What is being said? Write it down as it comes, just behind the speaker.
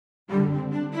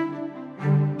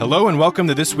Hello and welcome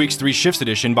to this week's 3 Shifts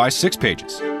edition by 6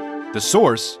 Pages, the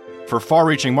source for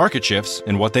far-reaching market shifts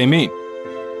and what they mean.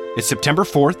 It's September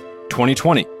 4th,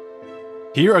 2020.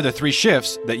 Here are the 3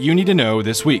 shifts that you need to know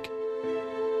this week.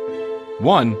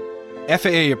 1.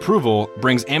 FAA approval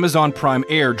brings Amazon Prime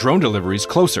Air drone deliveries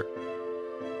closer.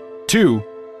 2.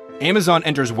 Amazon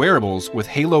enters wearables with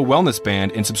Halo Wellness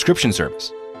Band and subscription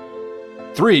service.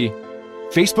 3.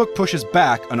 Facebook pushes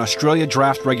back on Australia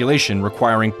draft regulation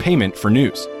requiring payment for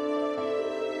news.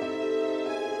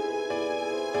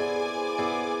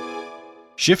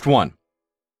 Shift 1.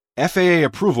 FAA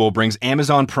approval brings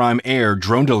Amazon Prime Air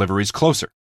drone deliveries closer.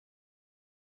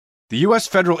 The U.S.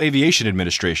 Federal Aviation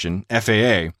Administration,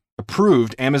 FAA,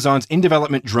 approved Amazon's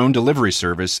in-development drone delivery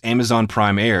service, Amazon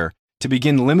Prime Air, to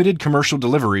begin limited commercial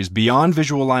deliveries beyond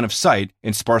visual line of sight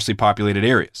in sparsely populated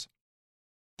areas.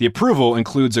 The approval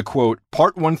includes a, quote,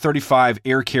 Part 135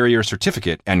 Air Carrier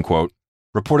Certificate, end quote,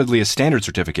 reportedly a standard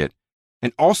certificate,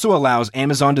 and also allows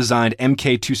Amazon-designed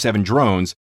MK-27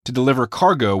 drones to deliver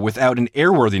cargo without an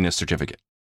airworthiness certificate.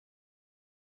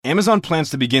 Amazon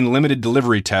plans to begin limited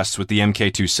delivery tests with the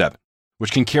MK-27,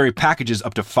 which can carry packages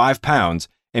up to 5 pounds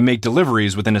and make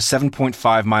deliveries within a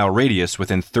 7.5-mile radius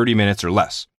within 30 minutes or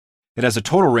less. It has a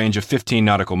total range of 15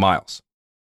 nautical miles.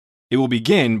 It will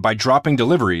begin by dropping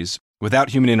deliveries, without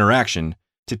human interaction,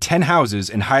 to 10 houses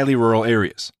in highly rural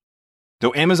areas.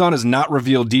 Though Amazon has not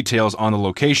revealed details on the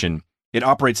location, it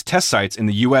operates test sites in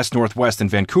the U.S. Northwest and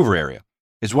Vancouver area,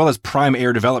 as well as Prime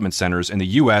Air development centers in the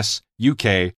U.S.,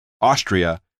 UK,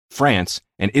 Austria, France,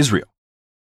 and Israel.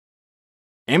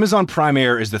 Amazon Prime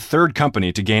Air is the third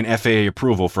company to gain FAA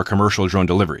approval for commercial drone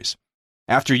deliveries,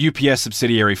 after UPS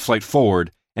subsidiary Flight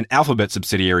Forward and Alphabet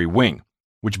subsidiary Wing,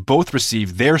 which both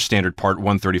received their standard Part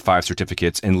 135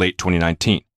 certificates in late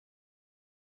 2019.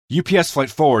 UPS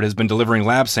Flight Forward has been delivering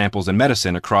lab samples and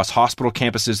medicine across hospital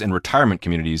campuses and retirement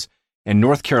communities in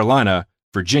North Carolina,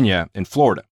 Virginia, and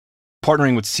Florida,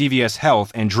 partnering with CVS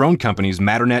Health and drone companies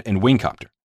Matternet and Wingcopter.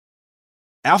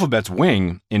 Alphabet's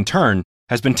Wing, in turn,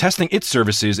 has been testing its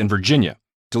services in Virginia,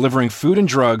 delivering food and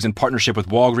drugs in partnership with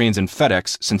Walgreens and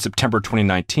FedEx since September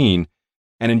 2019,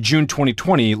 and in June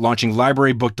 2020 launching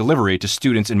library book delivery to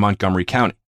students in Montgomery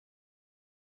County.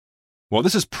 While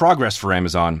this is progress for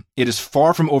Amazon, it is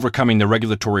far from overcoming the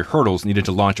regulatory hurdles needed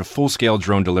to launch a full-scale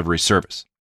drone delivery service.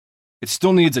 It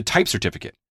still needs a type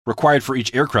certificate, required for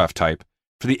each aircraft type,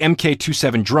 for the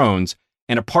MK-27 drones,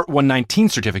 and a Part 119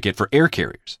 certificate for air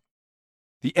carriers.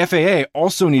 The FAA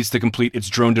also needs to complete its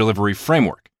drone delivery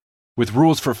framework, with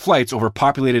rules for flights over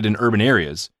populated and urban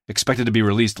areas, expected to be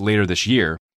released later this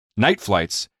year, night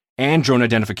flights, and drone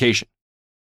identification.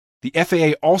 The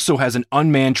FAA also has an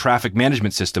unmanned traffic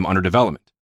management system under development.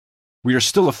 We are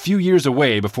still a few years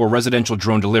away before residential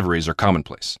drone deliveries are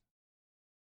commonplace.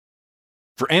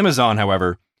 For Amazon,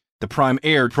 however, the Prime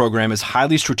Air program is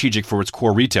highly strategic for its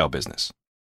core retail business.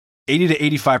 80 to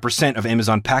 85% of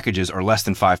Amazon packages are less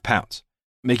than 5 pounds,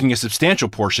 making a substantial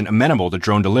portion amenable to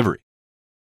drone delivery.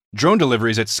 Drone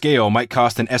deliveries at scale might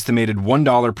cost an estimated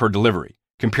 $1 per delivery,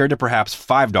 compared to perhaps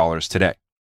 $5 today.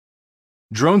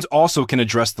 Drones also can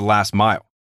address the last mile,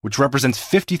 which represents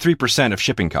 53% of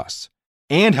shipping costs,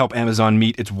 and help Amazon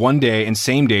meet its one-day and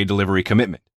same-day delivery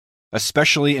commitment,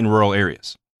 especially in rural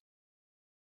areas.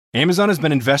 Amazon has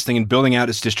been investing in building out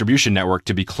its distribution network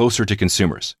to be closer to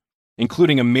consumers,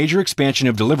 including a major expansion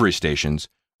of delivery stations,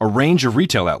 a range of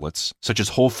retail outlets, such as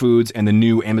Whole Foods and the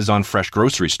new Amazon Fresh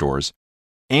grocery stores,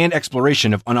 and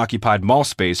exploration of unoccupied mall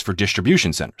space for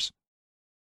distribution centers.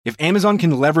 If Amazon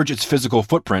can leverage its physical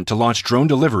footprint to launch drone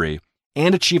delivery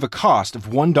and achieve a cost of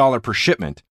 $1 per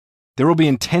shipment, there will be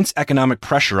intense economic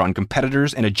pressure on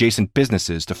competitors and adjacent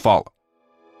businesses to follow.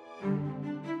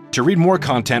 To read more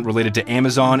content related to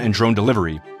Amazon and drone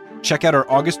delivery, check out our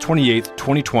August 28,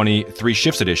 2020 3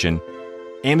 Shifts edition.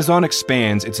 Amazon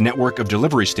expands its network of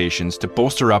delivery stations to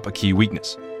bolster up a key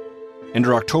weakness. And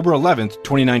our October 11,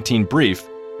 2019 brief,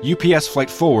 UPS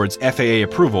Flight Forward's FAA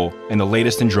approval and the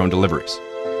latest in drone deliveries.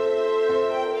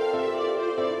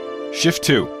 Shift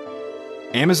 2.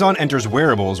 Amazon enters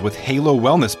wearables with Halo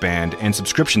Wellness Band and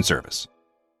subscription service.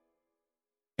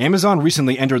 Amazon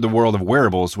recently entered the world of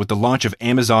wearables with the launch of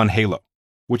Amazon Halo,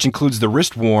 which includes the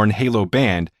wrist-worn Halo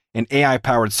Band and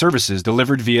AI-powered services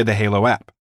delivered via the Halo app.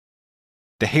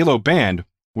 The Halo Band,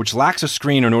 which lacks a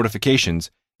screen or notifications,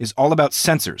 is all about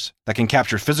sensors that can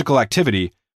capture physical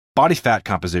activity, body fat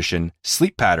composition,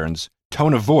 sleep patterns,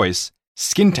 tone of voice,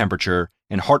 skin temperature,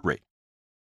 and heart rate.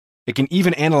 It can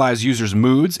even analyze users'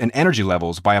 moods and energy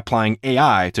levels by applying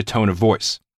AI to tone of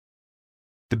voice.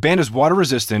 The band is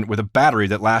water-resistant with a battery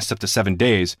that lasts up to 7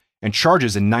 days and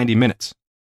charges in 90 minutes.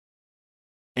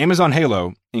 Amazon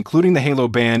Halo, including the Halo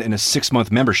band and a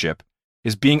 6-month membership,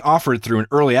 is being offered through an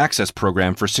early access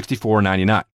program for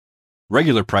 $64.99,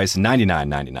 regular price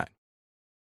 $99.99.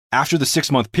 After the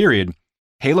 6-month period,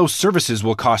 Halo services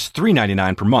will cost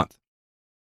 $3.99 per month.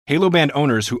 Halo band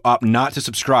owners who opt not to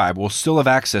subscribe will still have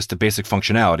access to basic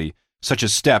functionality, such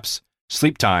as steps,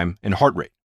 sleep time, and heart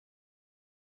rate.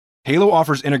 Halo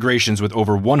offers integrations with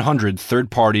over 100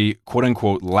 third-party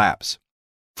quote-unquote labs.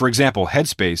 For example,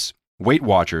 Headspace, Weight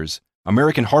Watchers,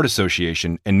 American Heart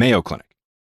Association, and Mayo Clinic,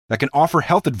 that can offer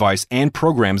health advice and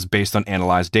programs based on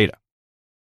analyzed data.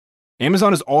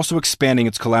 Amazon is also expanding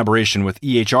its collaboration with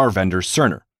EHR vendor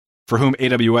Cerner, for whom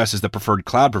AWS is the preferred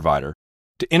cloud provider,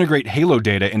 to integrate Halo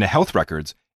data into health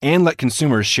records and let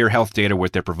consumers share health data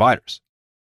with their providers.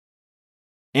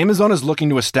 Amazon is looking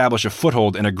to establish a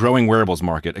foothold in a growing wearables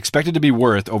market expected to be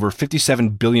worth over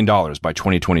 $57 billion by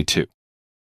 2022.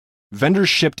 Vendors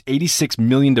shipped 86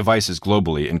 million devices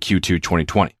globally in Q2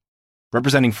 2020,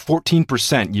 representing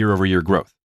 14% year-over-year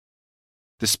growth.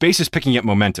 The space is picking up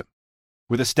momentum,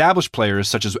 with established players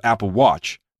such as Apple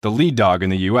Watch, the lead dog in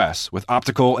the US with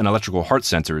optical and electrical heart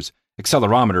sensors,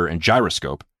 accelerometer, and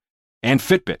gyroscope, and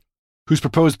Fitbit, whose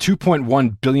proposed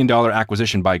 $2.1 billion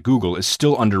acquisition by Google is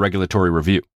still under regulatory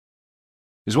review,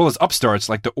 as well as upstarts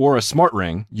like the Aura Smart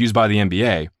Ring used by the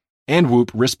NBA and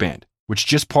Whoop wristband, which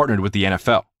just partnered with the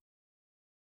NFL.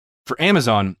 For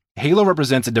Amazon, Halo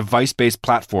represents a device-based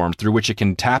platform through which it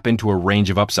can tap into a range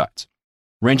of upsides,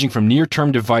 ranging from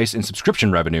near-term device and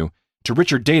subscription revenue to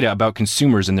richer data about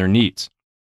consumers and their needs.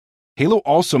 Halo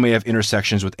also may have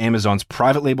intersections with Amazon's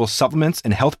private label supplements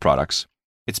and health products,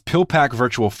 its PillPack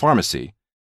virtual pharmacy,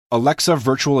 Alexa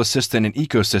virtual assistant and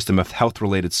ecosystem of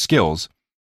health-related skills,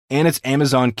 and its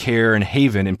Amazon Care and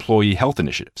Haven employee health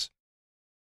initiatives.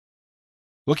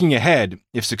 Looking ahead,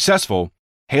 if successful,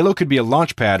 Halo could be a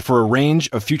launchpad for a range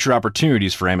of future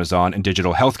opportunities for Amazon in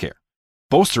digital healthcare,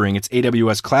 bolstering its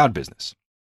AWS cloud business.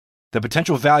 The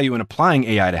potential value in applying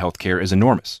AI to healthcare is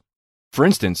enormous. For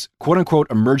instance,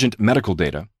 quote-unquote emergent medical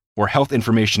data, or health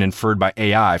information inferred by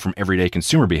AI from everyday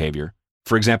consumer behavior,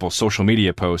 for example, social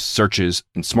media posts, searches,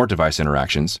 and smart device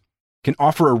interactions, can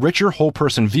offer a richer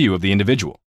whole-person view of the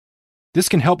individual. This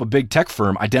can help a big tech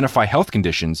firm identify health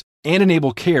conditions and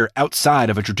enable care outside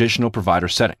of a traditional provider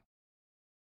setting.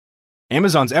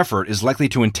 Amazon's effort is likely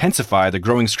to intensify the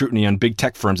growing scrutiny on big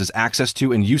tech firms' access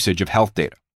to and usage of health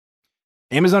data.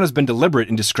 Amazon has been deliberate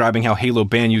in describing how Halo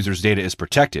band users' data is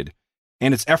protected,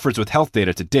 and its efforts with health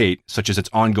data to date, such as its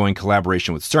ongoing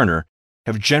collaboration with Cerner,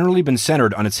 have generally been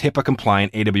centered on its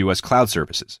HIPAA-compliant AWS cloud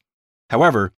services.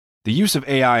 However, the use of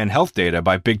AI and health data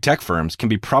by big tech firms can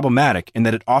be problematic in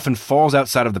that it often falls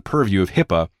outside of the purview of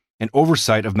HIPAA and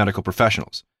oversight of medical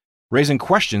professionals, raising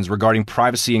questions regarding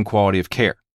privacy and quality of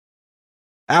care.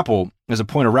 Apple, as a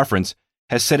point of reference,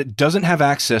 has said it doesn't have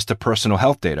access to personal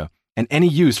health data, and any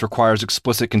use requires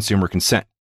explicit consumer consent,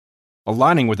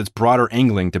 aligning with its broader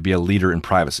angling to be a leader in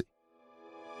privacy.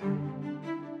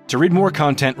 To read more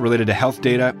content related to health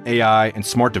data, AI, and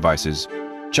smart devices,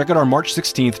 check out our March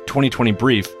 16, 2020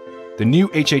 brief, The New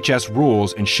HHS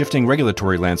Rules and Shifting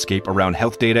Regulatory Landscape Around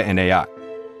Health Data and AI,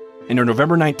 and our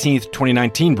November 19,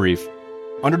 2019 brief,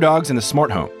 Underdogs in the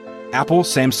Smart Home, Apple,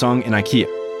 Samsung, and IKEA.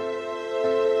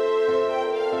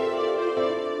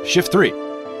 Shift 3.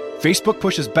 Facebook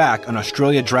pushes back on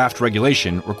Australia draft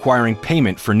regulation requiring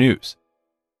payment for news.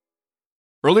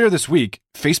 Earlier this week,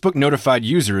 Facebook notified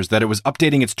users that it was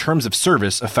updating its terms of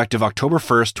service effective October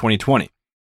 1, 2020.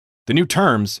 The new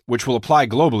terms, which will apply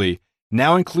globally,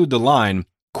 now include the line,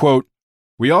 quote,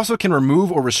 "We also can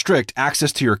remove or restrict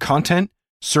access to your content,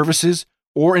 services,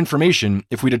 or information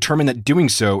if we determine that doing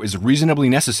so is reasonably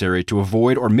necessary to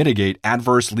avoid or mitigate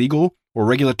adverse legal or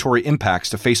regulatory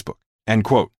impacts to Facebook," end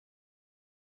quote.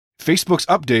 Facebook's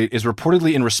update is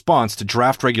reportedly in response to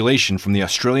draft regulation from the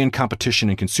Australian Competition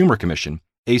and Consumer Commission,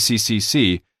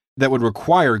 ACCC, that would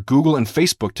require Google and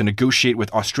Facebook to negotiate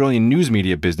with Australian news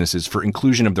media businesses for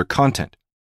inclusion of their content.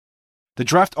 The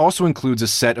draft also includes a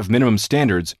set of minimum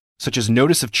standards, such as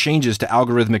notice of changes to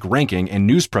algorithmic ranking and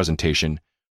news presentation,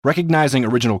 recognizing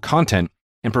original content,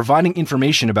 and providing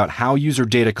information about how user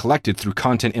data collected through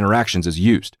content interactions is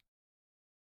used.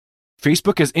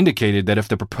 Facebook has indicated that if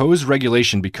the proposed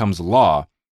regulation becomes law,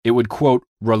 it would, quote,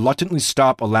 reluctantly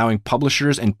stop allowing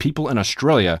publishers and people in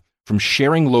Australia from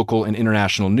sharing local and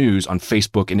international news on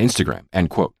Facebook and Instagram, end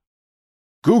quote.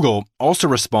 Google also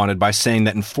responded by saying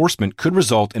that enforcement could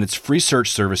result in its free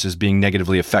search services being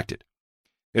negatively affected.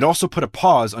 It also put a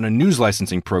pause on a news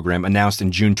licensing program announced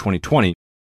in June 2020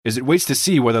 as it waits to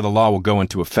see whether the law will go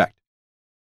into effect.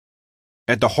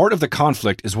 At the heart of the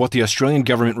conflict is what the Australian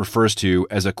government refers to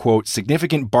as a, quote,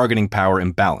 significant bargaining power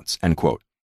imbalance, end quote,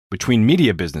 between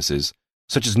media businesses,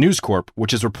 such as News Corp,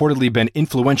 which has reportedly been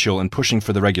influential in pushing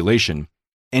for the regulation,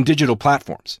 and digital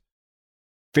platforms.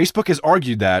 Facebook has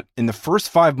argued that, in the first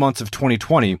 5 months of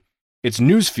 2020, its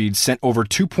news feed sent over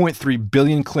 2.3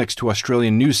 billion clicks to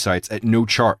Australian news sites at no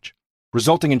charge,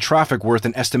 resulting in traffic worth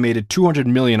an estimated 200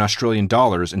 million Australian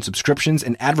dollars in subscriptions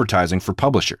and advertising for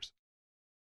publishers.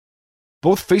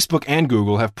 Both Facebook and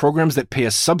Google have programs that pay a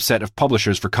subset of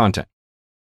publishers for content.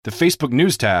 The Facebook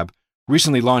News tab,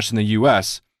 recently launched in the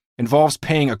US, involves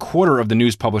paying a quarter of the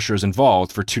news publishers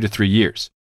involved for 2 to 3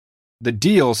 years. The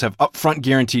deals have upfront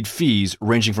guaranteed fees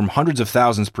ranging from hundreds of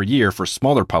thousands per year for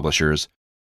smaller publishers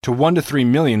to 1 to 3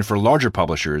 million for larger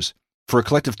publishers, for a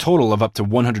collective total of up to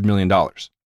 $100 million.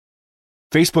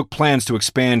 Facebook plans to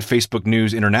expand Facebook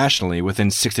News internationally within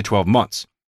 6 to 12 months,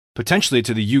 potentially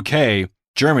to the UK,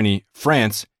 Germany,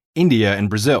 France, India, and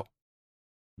Brazil.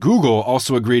 Google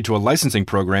also agreed to a licensing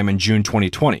program in June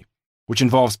 2020, which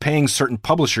involves paying certain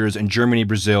publishers in Germany,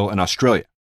 Brazil, and Australia.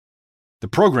 The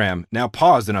program, now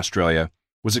paused in Australia,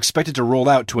 was expected to roll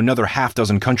out to another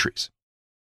half-dozen countries.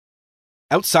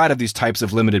 Outside of these types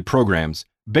of limited programs,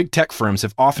 big tech firms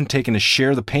have often taken a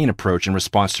share-the-pain approach in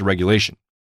response to regulation.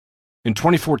 In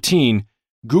 2014,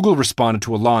 Google responded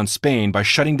to a law in Spain by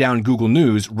shutting down Google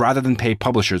News rather than pay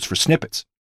publishers for snippets.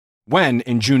 When,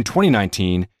 in June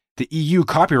 2019, the EU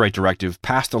Copyright Directive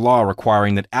passed a law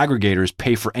requiring that aggregators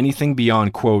pay for anything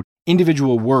beyond, quote,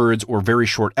 individual words or very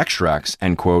short extracts,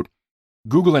 end quote,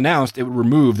 Google announced it would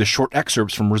remove the short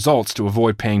excerpts from results to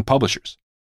avoid paying publishers.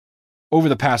 Over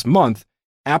the past month,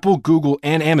 Apple, Google,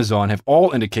 and Amazon have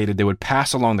all indicated they would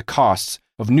pass along the costs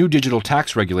of new digital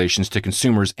tax regulations to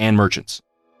consumers and merchants.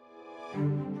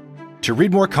 To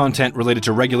read more content related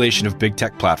to regulation of big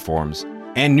tech platforms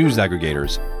and news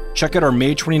aggregators, check out our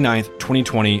May 29,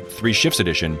 2020 Three Shifts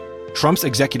edition, Trump's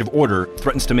executive order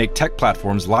threatens to make tech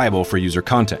platforms liable for user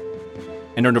content,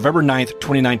 and our November 9,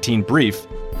 2019 brief,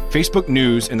 Facebook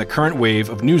News and the current wave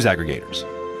of news aggregators.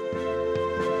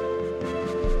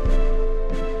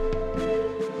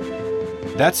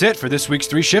 That's it for this week's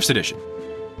Three Shifts edition.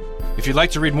 If you'd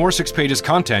like to read more 6 Pages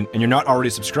content and you're not already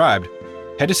subscribed,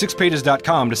 head to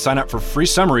 6pages.com to sign up for free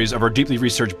summaries of our deeply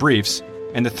researched briefs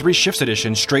and the 3 Shifts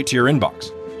edition straight to your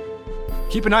inbox.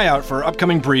 Keep an eye out for our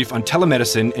upcoming brief on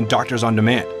telemedicine and doctors on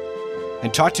demand.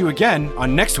 And talk to you again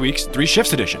on next week's 3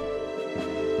 Shifts edition.